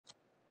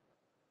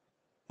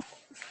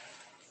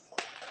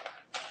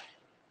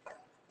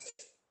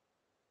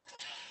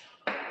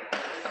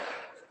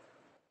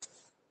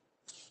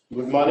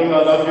Good morning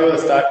all of you.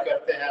 Start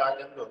करते हैं।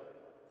 आज हम लोग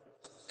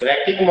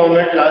क्रैकिंग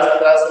मोमेंट लास्ट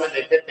क्लास में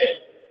देखे थे,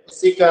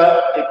 उसी का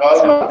एक और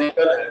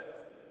न्यूमेरिकल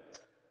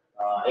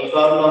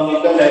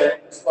है।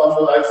 उसको हम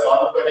लोग आज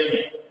सॉल्व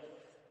करेंगे।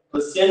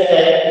 क्वेश्चन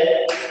है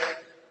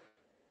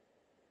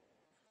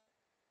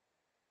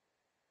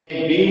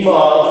beam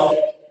of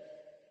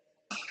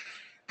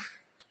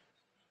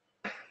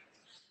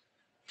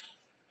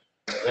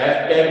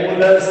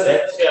rectangular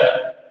section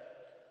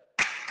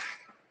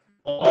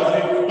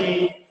 150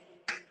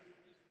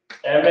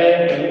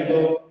 mm into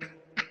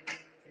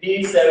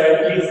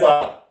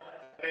 375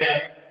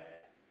 mm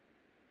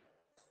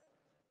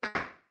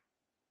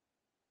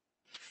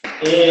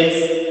is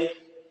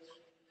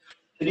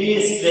three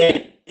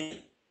straight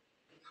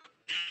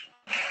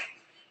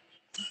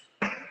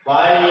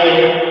by a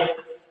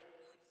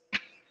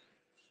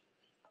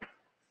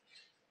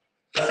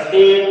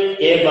steel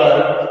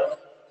cable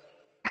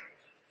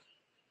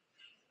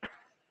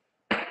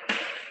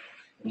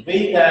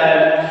with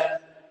an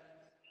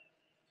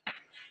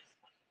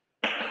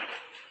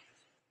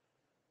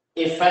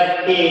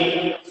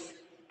effective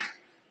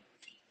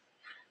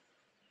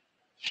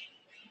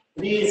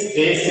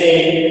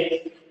free-spacing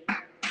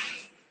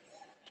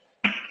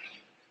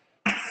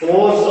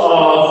force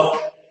of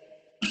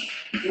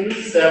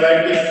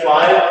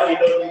 275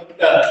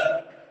 kilonewton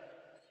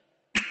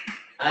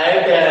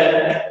at an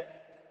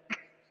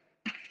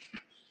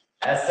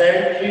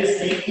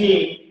eccentricity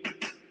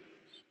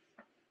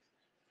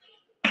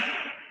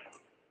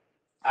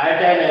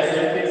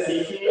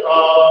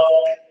of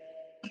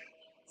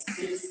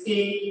 60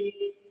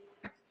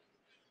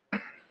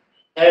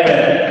 mm.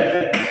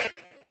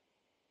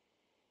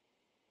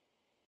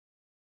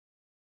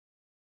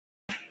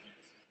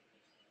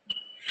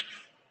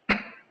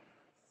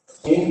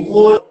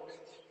 Input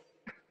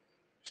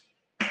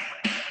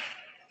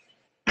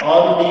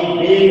on the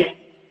beam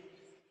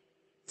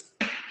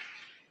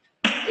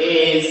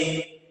is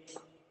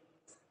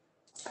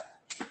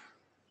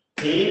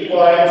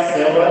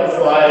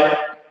 3.75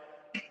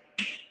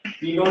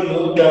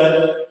 kilonewton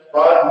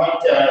per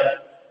meter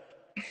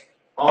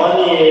on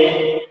a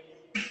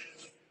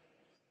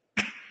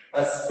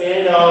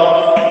span of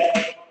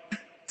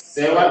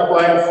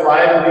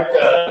 7.5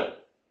 meter.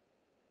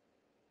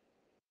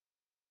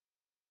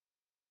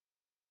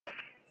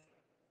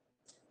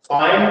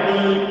 Find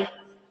the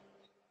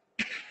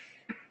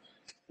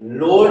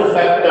load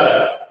factor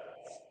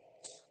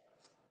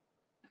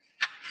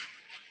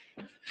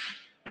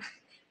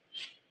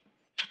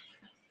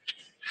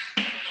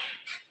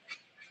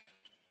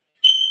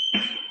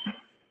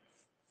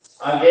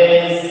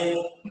against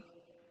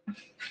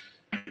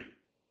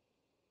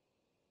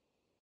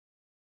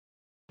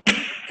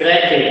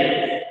cracking.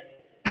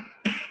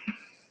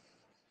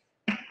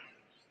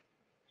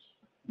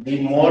 The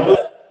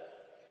modulus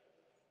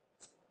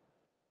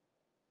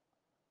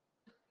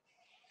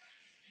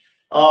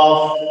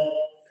of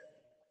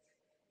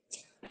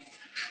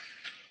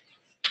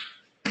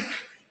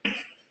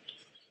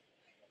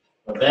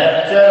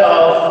rupture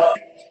of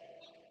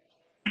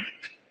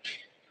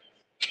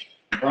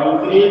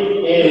concrete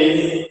is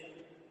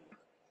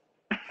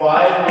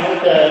 5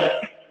 meter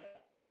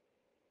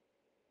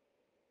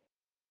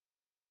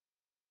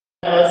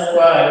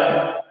square.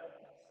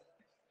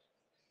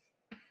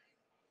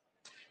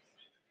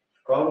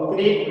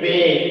 Concrete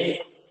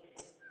weight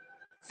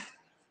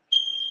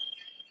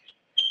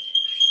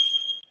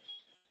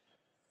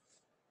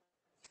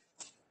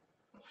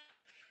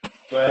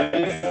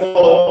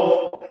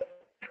 (24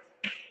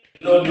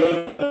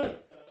 kilonewton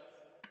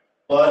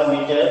per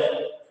meter).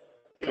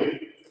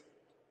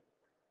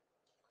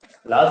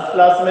 Last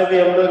class में भी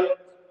हम लोग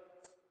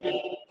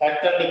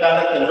factor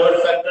निकाले थे, load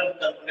factor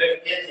calculate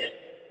किए थे।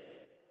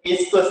 इस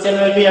question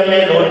में भी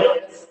हमें लोड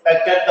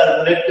फैक्टर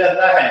कैलकुलेट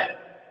करना है।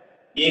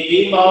 ये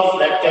बीम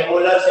ऑफ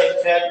रेक्टेंगुलर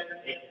सेक्शन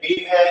एक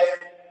बीम है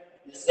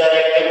जिसका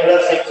रेक्टेंगुलर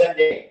सेक्शन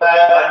देखा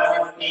है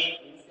 150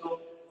 into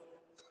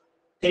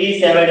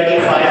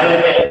 375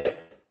 mm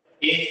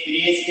is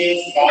three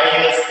staged by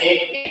a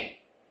stake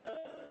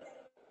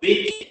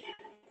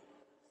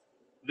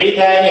with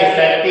an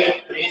effective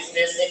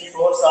free-spacing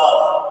force of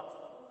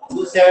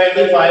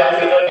 275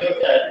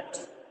 kilonewton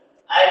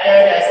at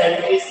an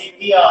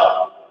eccentricity of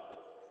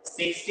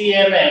 60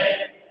 mm.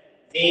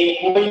 The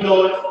pull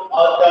load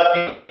of the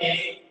beam is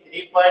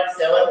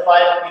 3.75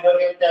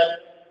 kilonewton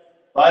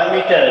per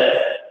meter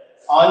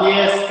on a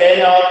span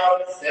of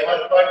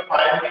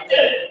 7.5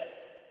 meter.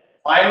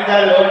 Find the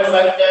load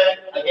factor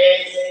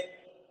against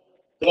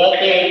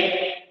cracking.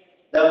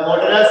 The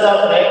modulus of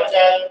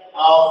rupture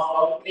of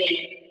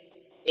concrete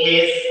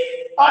is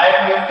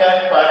 5 Newton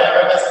per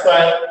mm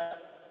square.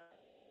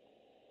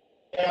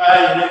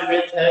 Unit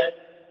width है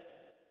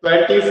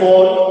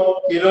 24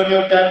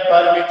 kilonewton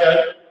per meter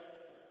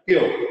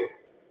cube.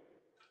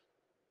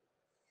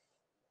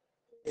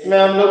 इसमें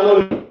हम लोग को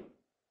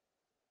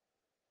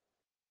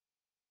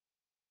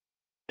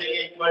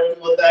equal to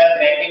होता है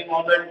cracking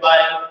moment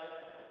by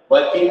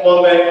working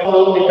moment. हम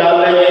लोग निकाल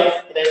रहे हैं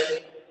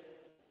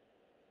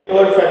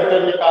लोड फैक्टर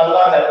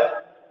निकालना है।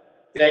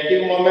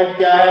 क्रैकिंग मोमेंट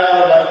क्या है और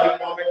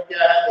वर्किंग मोमेंट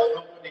क्या है,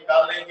 दोनों को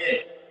निकाल लेंगे।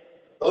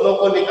 दोनों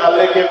को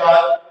निकालने के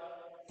बाद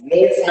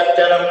लोड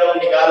फैक्टर हम लोग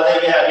निकाल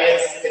देंगे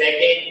अगेंस्ट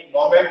क्रैकिंग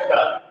मोमेंट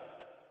का।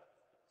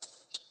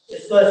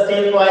 इसको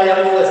स्टेप वाइज हम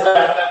लोग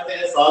स्टार्ट करते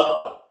हैं सॉल्व।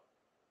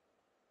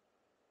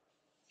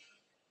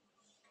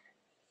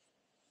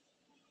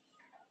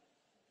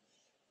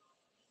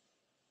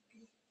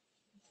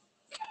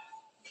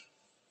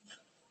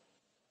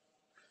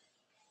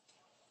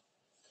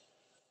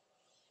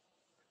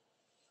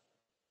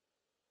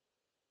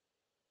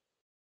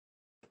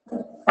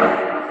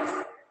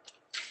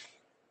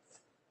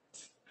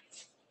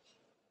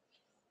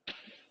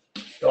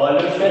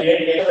 सॉल्यूशन ये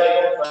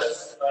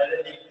पहले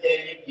लिखते हैं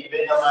कि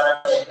गिवन हमारा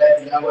पहला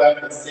दिया हुआ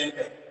क्वेश्चन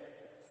है।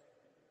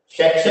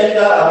 सेक्शन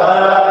का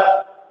हमारा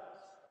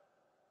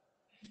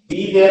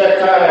बी दे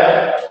रखा है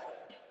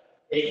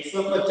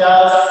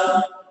 150,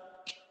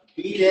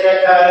 बी दे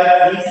रखा है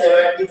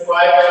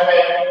 375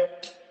 mm,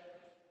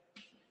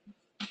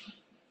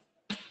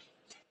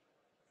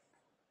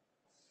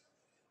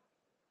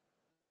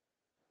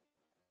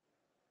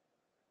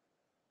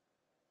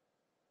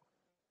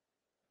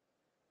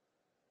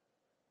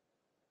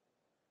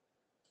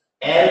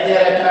 एल दे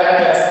रखा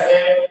है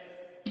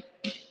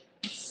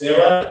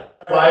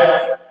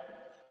 7.5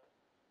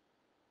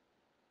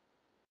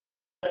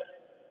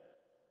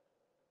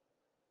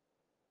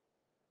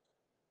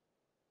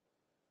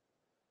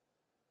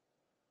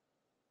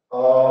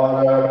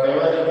 और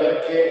केवल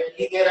करके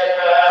ई दे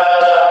रखा है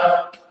हमारा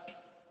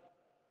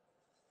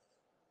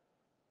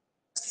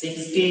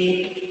 60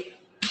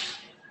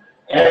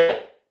 L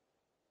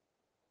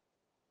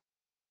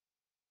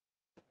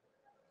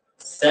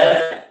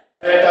self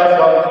weight of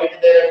concrete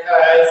दे रखा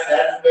है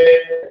सेल्फ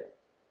वेट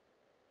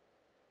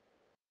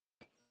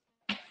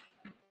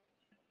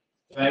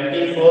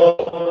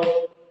 24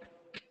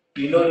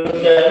 किलो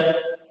न्यूटन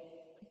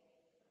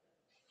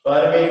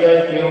पर मीटर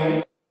क्यूब।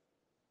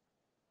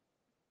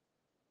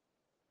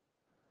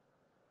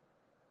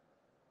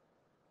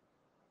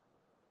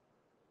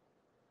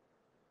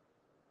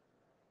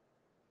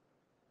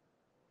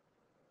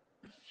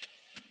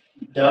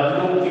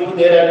 डब्ल्यू क्यू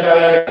दे रखा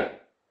है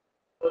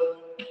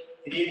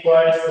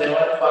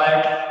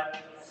 3.75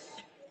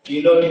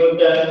 kilo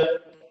Newton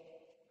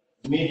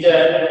metre.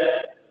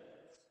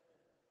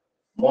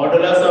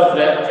 Modulus of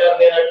rapture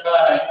दे रखा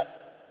है,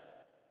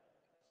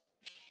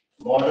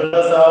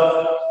 modulus of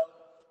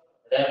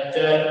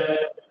rapture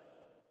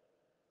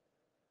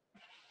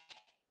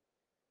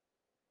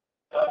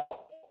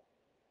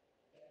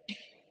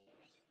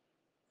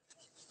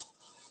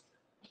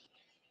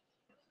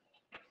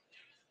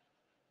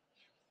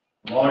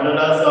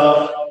modulus of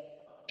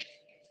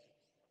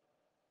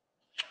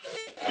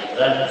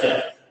rapture.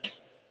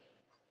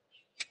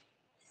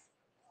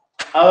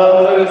 अब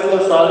हम लोग इसको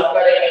सॉल्व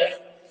करेंगे।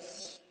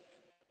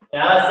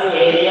 यहां से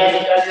एरिया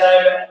निकल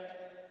जाएगा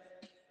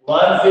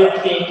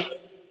 150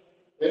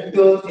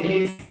 into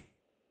 3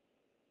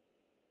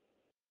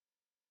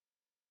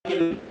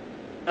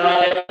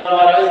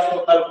 हमारा इसको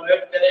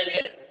कैलकुलेट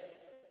करेंगे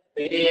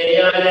तो ये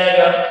एरिया आ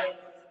जाएगा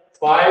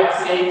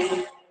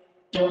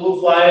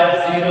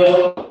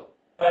 56,250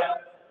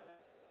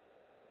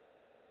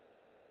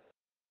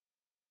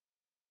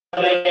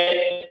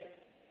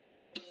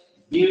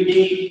 BD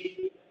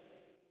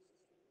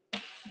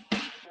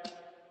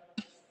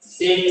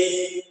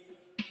 6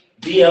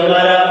 बी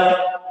हमारा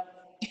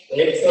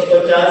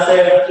 150 से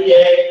 80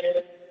 है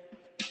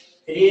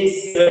 3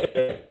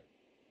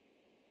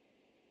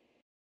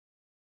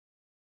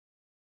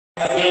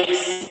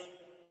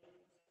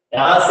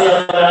 यहाँ से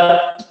हमारा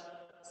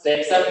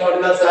सेक्शन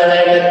मॉडुलस आ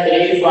जाएगा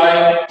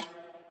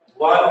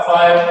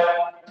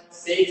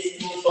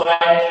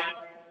 3515625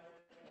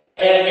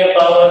 10 के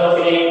पावर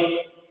 3।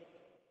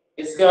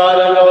 इसके बाद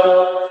हम लोग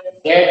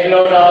डेड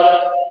लोड ऑफ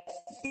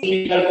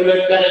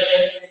कैलकुलेट करेंगे।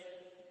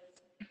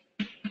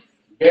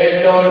 डेड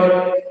लोड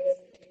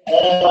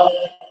ऑफ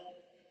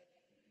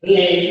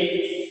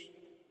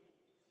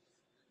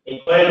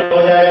इक्वल हो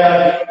जाएगा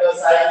तो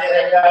साइज दे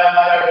रखा है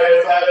हमारा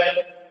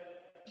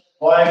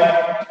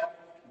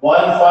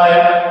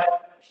 0.15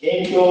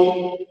 into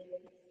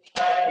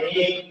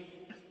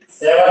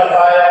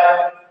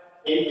 375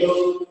 into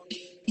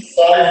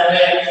self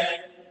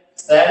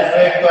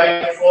weight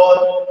 24।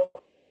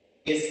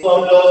 इसको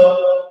हम लोग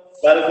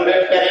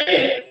कैलकुलेट करेंगे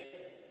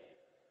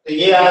तो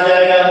ये आ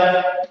जाएगा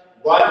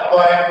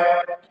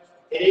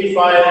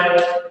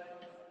 1.35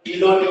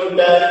 kilo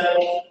Newton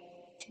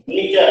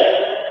metre.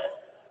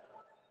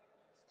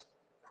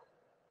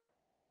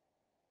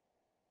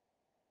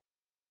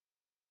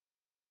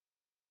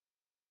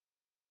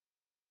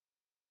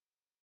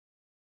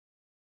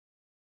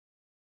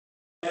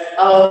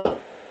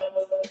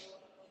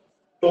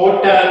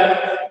 Total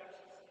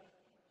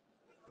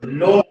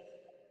load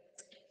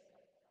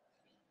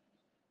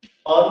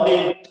on the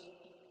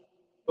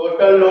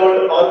total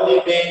load on the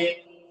bench,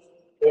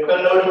 total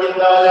load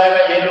कितना हो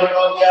जाएगा, ये लोड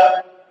हो गया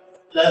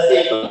प्लस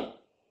एक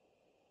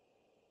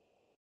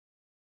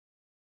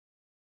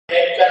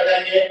ऐड कर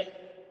देंगे।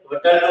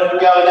 टोटल लोड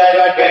क्या हो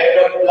जाएगा, dead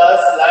load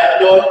plus live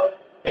load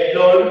wait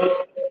load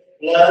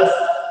plus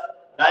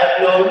live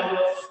load.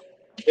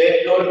 Wait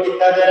load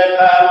कितना दे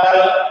रखा है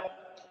हमारा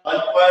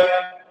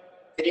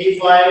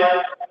 1.35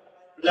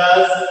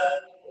 plus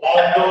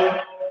live load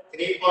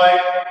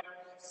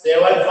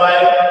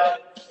 3.75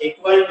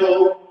 equal to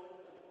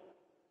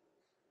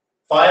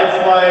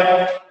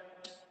 5.10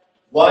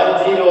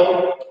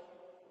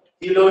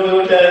 kilo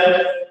Newton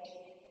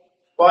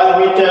पर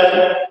मीटर।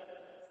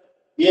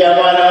 ये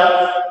हमारा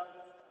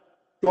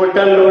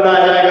टोटल लोड आ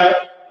जाएगा।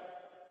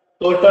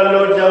 टोटल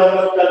लोड जब हम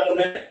लोग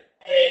कैलकुलेट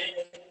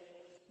करेंगे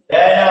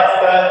देन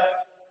आफ्टर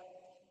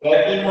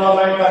वर्किंग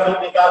मोमेंट का हम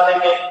निकाल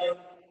लेंगे।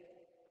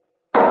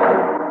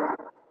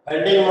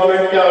 वर्किंग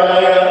मोमेंट क्या हो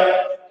जाएगा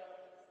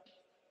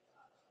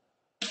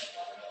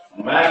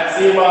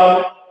maximum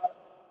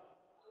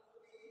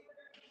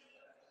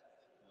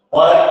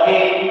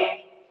working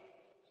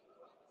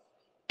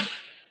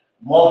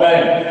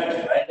moment.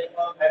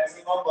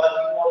 Maximum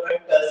working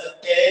moment कर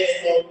सकते हैं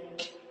इसको।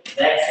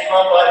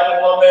 Maximum working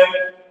moment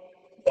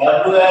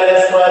WL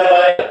square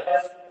by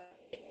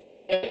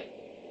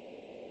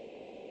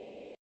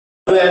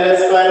WL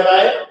square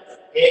by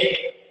 8।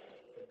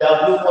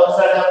 W कौन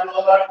सा W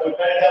होगा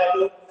टोटल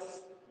W।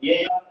 ये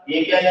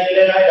क्या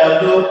निकलेगा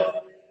W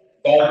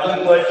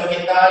इक्वल टू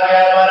कितना आ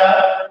गया हमारा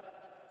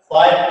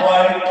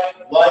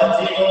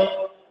 5.10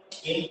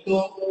 इनटू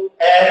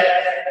L।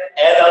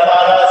 L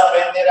हमारा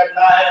इसमें दे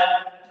रखा है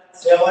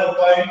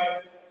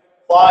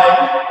 7.5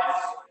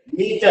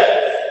 मीटर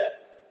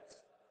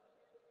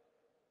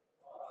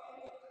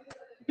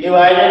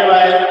डिवाइडेड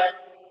बाय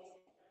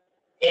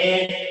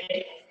 8।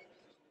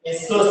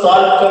 इसको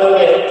सॉल्व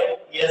करोगे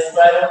ये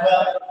स्क्वायर होगा।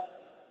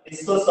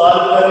 इसको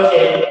सॉल्व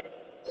करोगे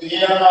तो ये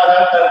हमारा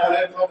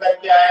कैलकुलेट होकर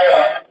के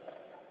आएगा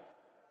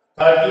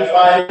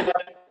 35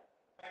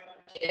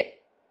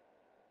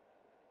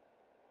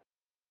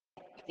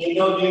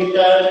 किलो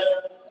न्यूटन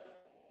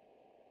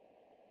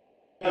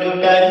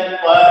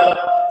पर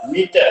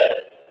मीटर।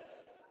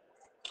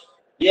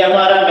 ये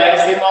हमारा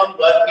मैक्सिमम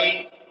वर्किंग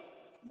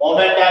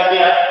मोमेंट आ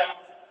गया।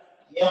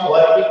 ये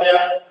वर्किंग है।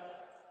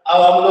 अब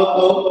हम लोग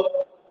को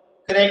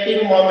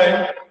क्रैकिंग मोमेंट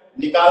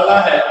निकालना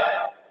है।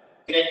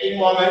 क्रैकिंग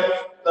मोमेंट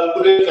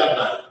कैलकुलेट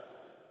करना है।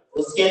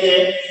 उसके लिए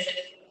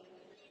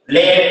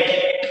late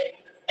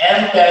m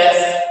dash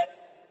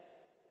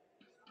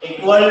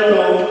equal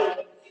to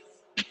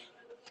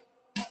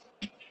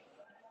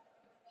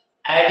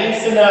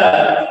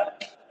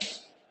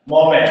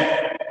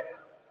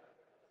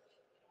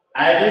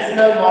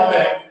additional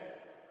moment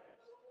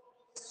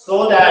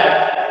so that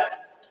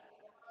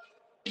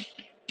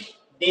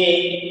the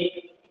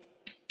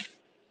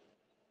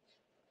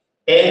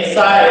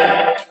tensile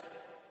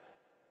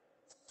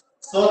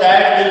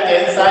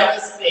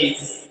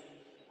stress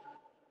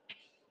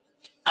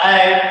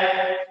and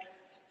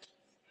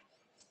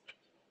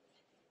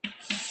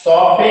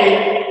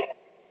soffit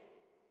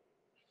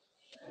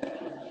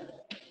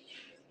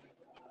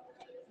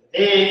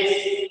is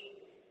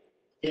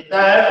कितना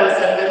है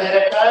क्वेश्चन में दे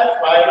रखा है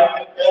 5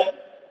 मीटर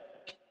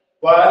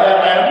पर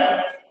mm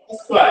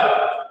square.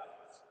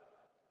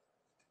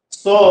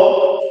 So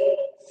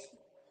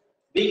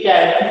we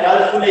can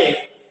calculate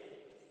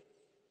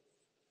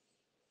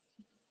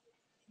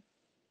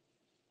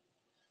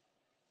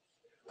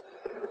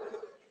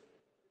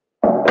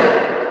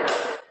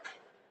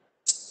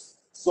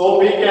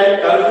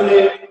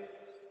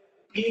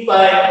P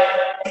by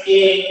K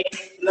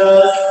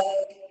plus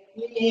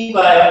E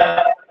by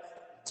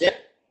J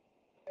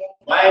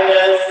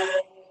minus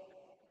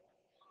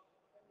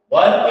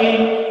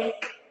working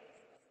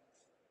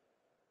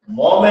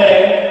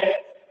moment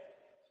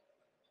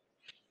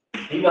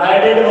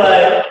divided by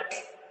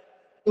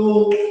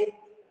 2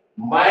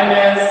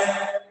 minus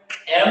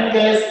m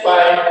dash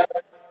by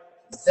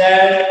z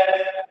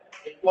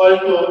equal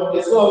to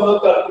इसको हम लोग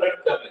calculate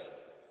कर रहे हैं।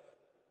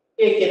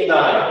 ये कितना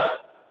है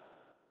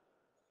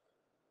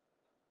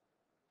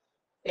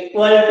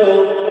equal to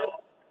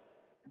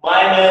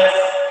minus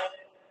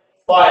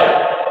 5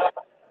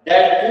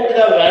 that put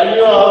the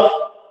value of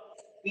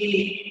p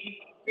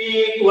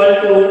equal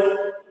to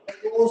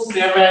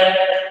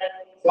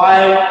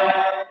 275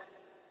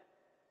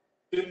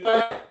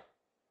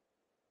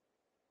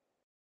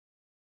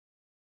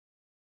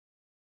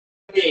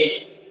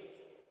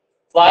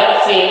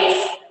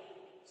 56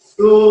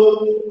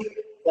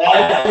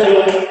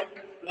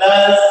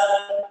 plus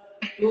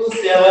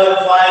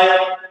 275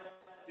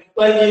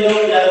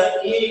 plus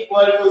e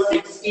equal to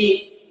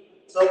 60.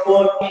 So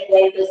put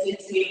equal to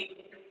 60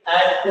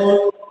 and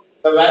put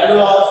the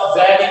value of z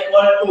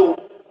equal to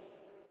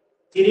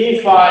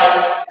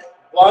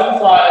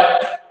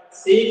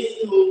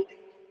 351562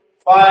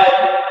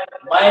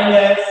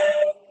 minus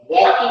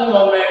working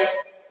moment.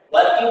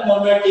 Working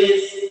moment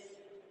is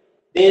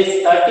this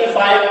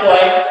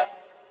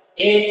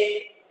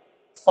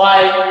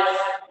 35.859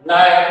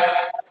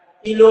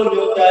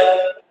 kilonewton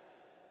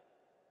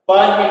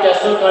per meter.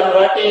 So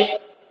converting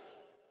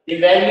the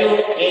value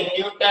in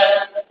Newton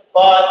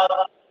per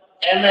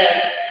mm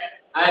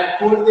and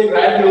put the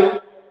value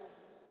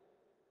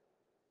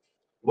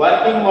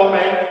working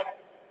moment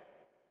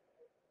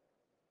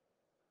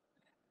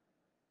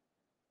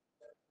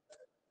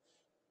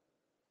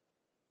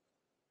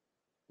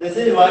This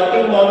is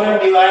working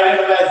moment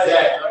divided by Z.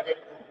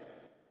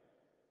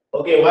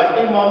 Okay,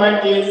 working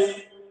moment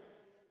is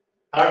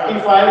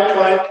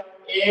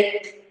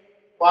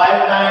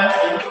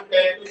 35.859 into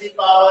 10 to the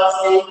power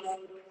 6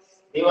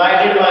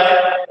 divided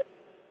by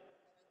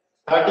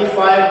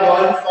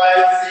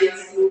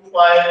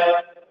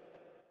 35.5625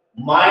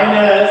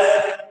 minus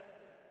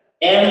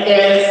M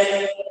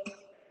dash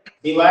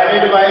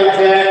divided by Z.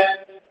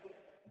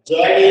 Z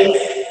is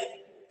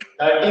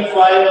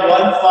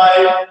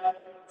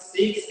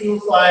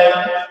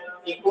 35.15625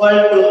 equal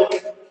to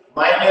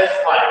minus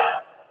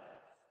 5.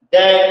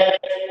 Then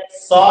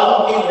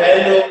solve the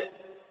value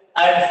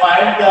and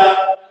find the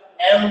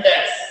M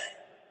dash.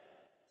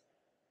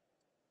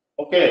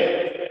 Okay.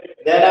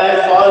 Then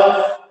I solve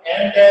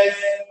M dash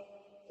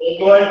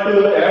equal to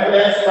M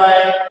dash by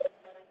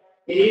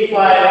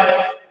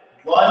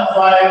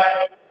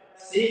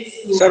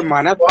 351562. Sir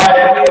माना तो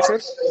नहीं है sir.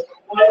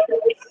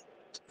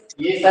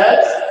 ये sir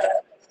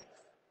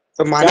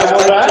तो माना तो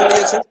नहीं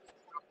है सर।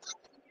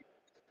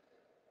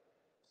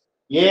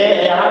 ये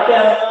यहाँ पे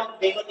हम लोग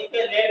देखो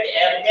देखिए late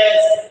M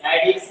dash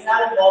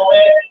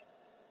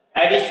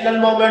additional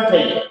moment है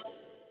ये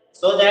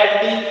so that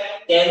the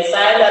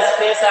tensile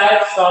stress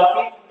eight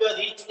socket जो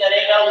रीच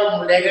करेगा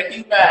वो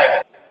नेगेटिव पे आएगा।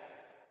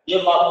 ये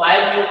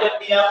 5 न्यूटन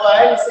दिया हुआ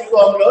है इसी को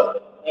हम लोग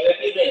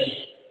नेगेटिव लेंगे।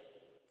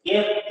 ये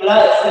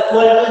प्लस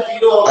इक्वल टू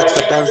 0 होगा। ये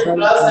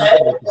प्लस है।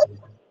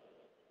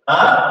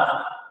 हाँ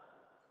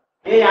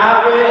ये यहाँ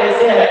पे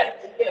ऐसे है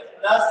ठीक है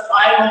प्लस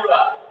 5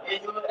 होगा। ये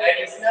जो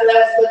एडिशनल है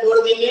उसको जोड़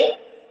देंगे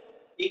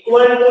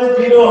इक्वल टू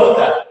 0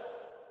 होता है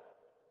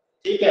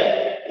ठीक है।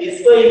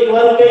 इसको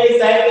इक्वल के इस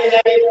साइड ले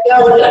जाएंगे तो क्या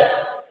हो जाएगा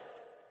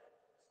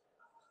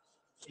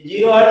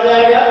 0 हट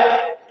जाएगा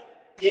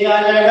ये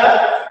आ जाएगा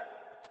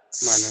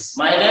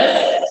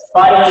माइनस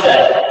 5 हो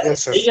जाएगा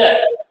ठीक है।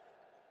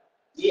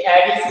 ये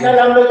एडिशनल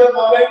हम लोग जो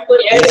मोमेंट को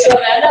ऐड कर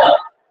रहे हैं ना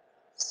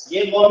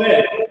ये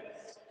मोमेंट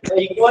तो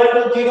इक्वल टू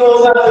 0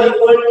 होगा तो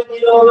इक्वल टू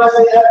 0 होगा तो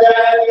इधर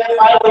जाएगा तो ये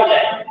 5 हो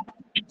जाएगा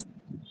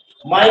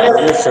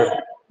माइनस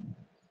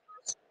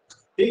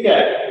ठीक है।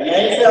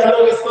 यहीं से हम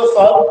लोग इसको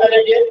सॉल्व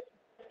करेंगे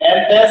m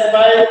डैश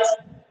बाय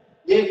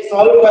ये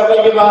सॉल्व करने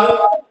के बाद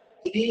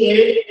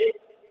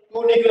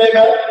 382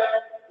 निकलेगा।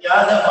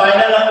 यहाँ से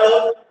फाइनल हम लोग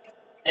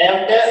m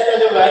डैश का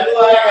जो वैल्यू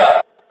आएगा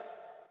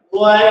वो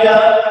आएगा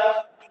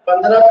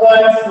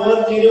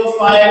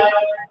 15.405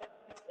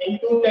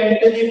 into 10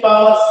 to the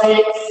power 6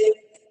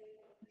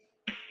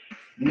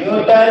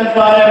 Newton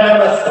पर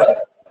mm स्क्वायर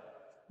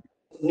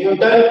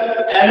न्यूटन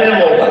mm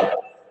होगा।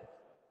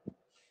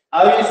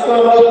 अब इसको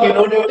हम लोग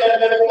किलो न्यूटन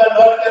में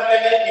कन्वर्ट कर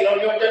लेंगे। किलो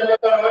न्यूटन में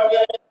कन्वर्ट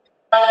किया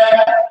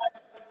जाएगा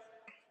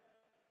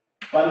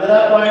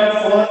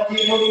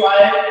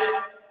 15.405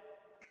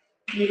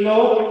 किलो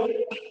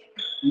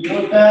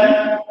न्यूटन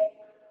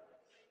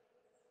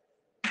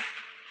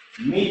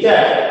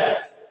मीटर।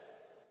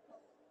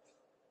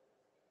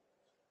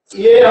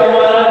 ये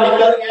हमारा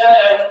निकल गया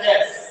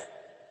एमडेस।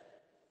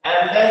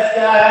 एमडेस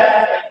क्या है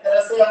एक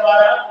तरह से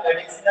हमारा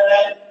एडिशनल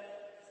है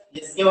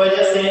जिसकी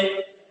वजह से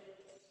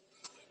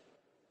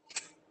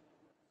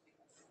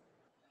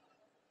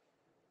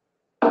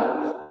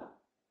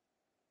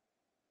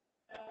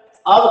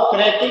अब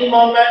क्रैकिंग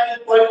मोमेंट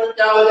इक्वल टू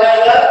क्या हो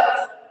जाएगा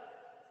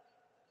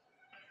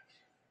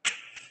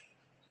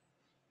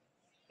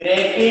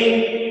cracking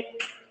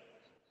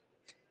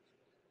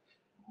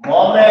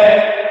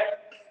moment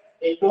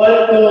equal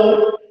to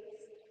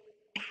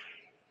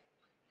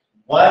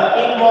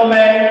working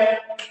moment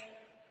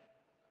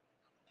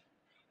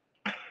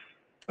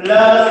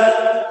plus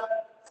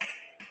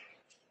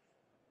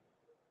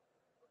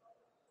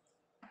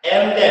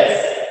M dash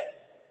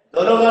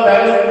दोनों का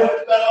वैल्यू पुट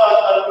करो और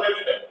कैलकुलेट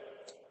करो।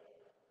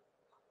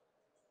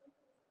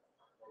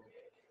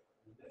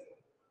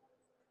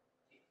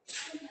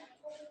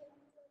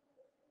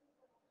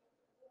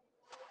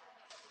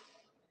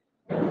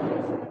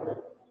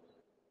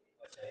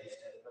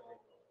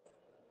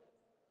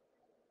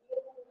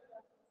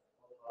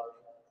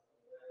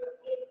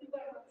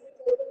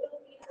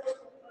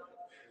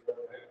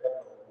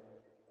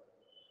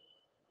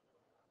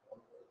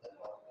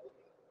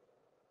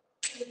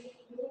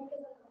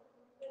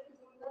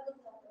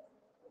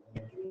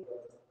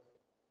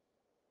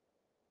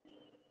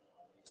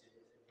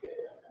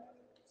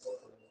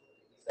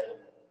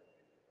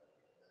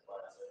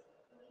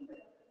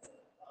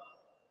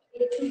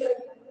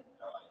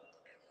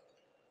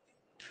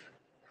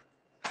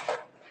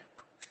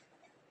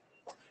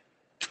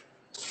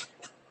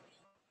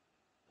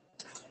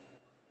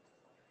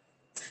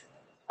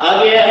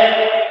 आगे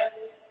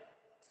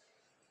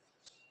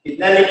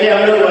कितना लिखे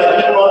हम लोग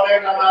वर्किंग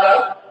मोमेंट हमारा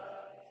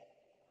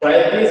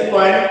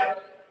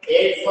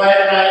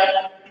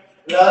 35.859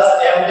 प्लस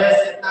एम डैश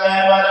कितना है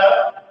हमारा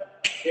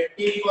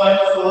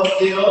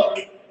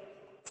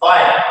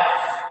 50.405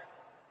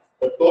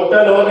 तो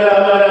टोटल हो गया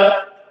हमारा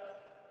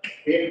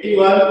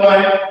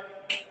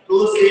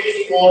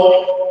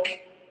 51.264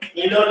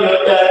 किलो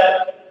न्यूटन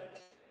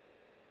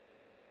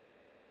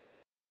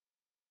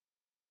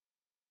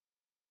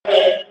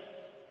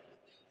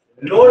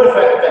लोड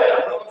फैक्टर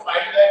हम लोग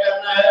find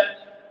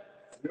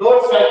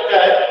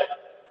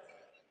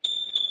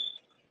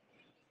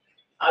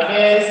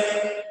against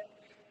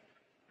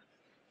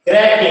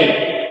cracking.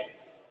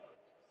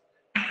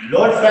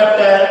 Load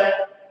factor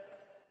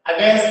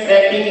against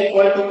cracking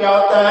equal to क्या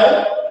होता है?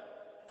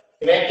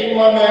 Cracking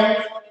moment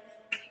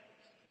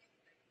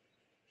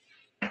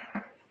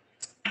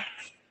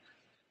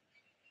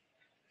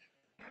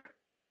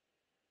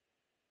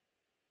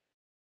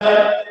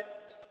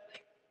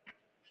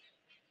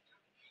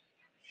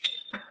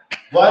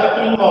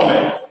working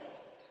moment.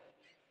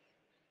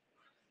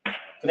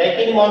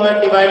 Cracking moment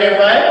divided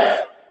by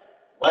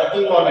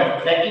working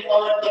moment. Cracking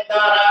moment कितना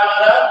आ रहा है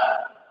हमारा?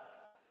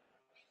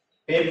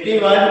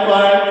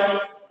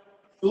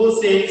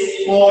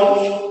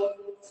 51.264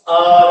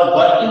 और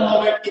वर्किंग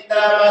मोमेंट कितना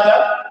है हमारा?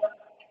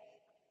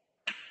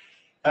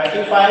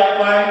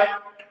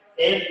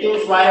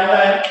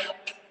 35.8259.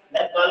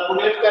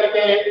 कैलकुलेट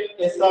करके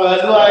इसका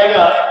वैल्यू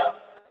आएगा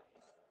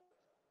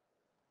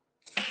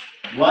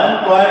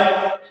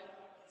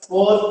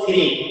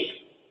 1.43.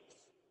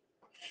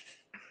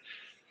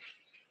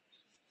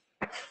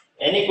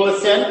 Any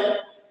question?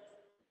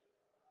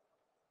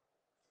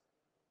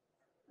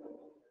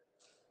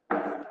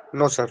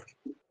 No, sir.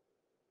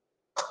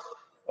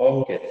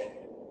 Okay.